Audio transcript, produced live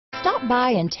Stop by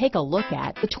and take a look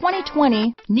at the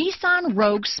 2020 Nissan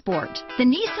Rogue Sport. The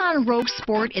Nissan Rogue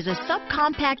Sport is a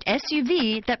subcompact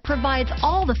SUV that provides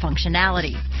all the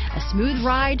functionality. A smooth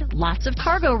ride, lots of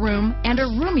cargo room, and a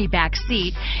roomy back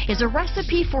seat is a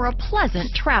recipe for a pleasant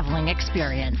traveling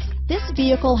experience. This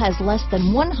vehicle has less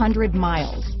than 100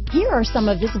 miles. Here are some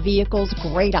of this vehicle's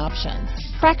great options: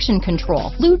 traction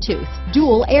control, Bluetooth,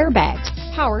 dual airbags,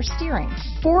 power steering,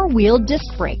 four-wheel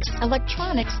disc brakes,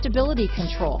 electronic stability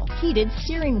control, heated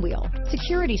steering wheel,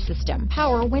 security system,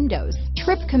 power windows,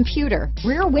 trip computer,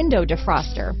 rear window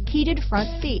defroster, heated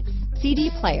front seats,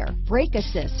 CD player, brake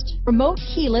assist, remote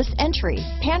keyless entry,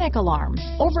 panic alarm,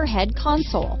 overhead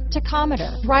console,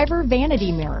 tachometer, driver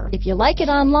vanity mirror. If you like it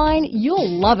online, you'll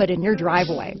love it in your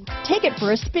driveway. Take it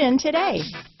for a spin today.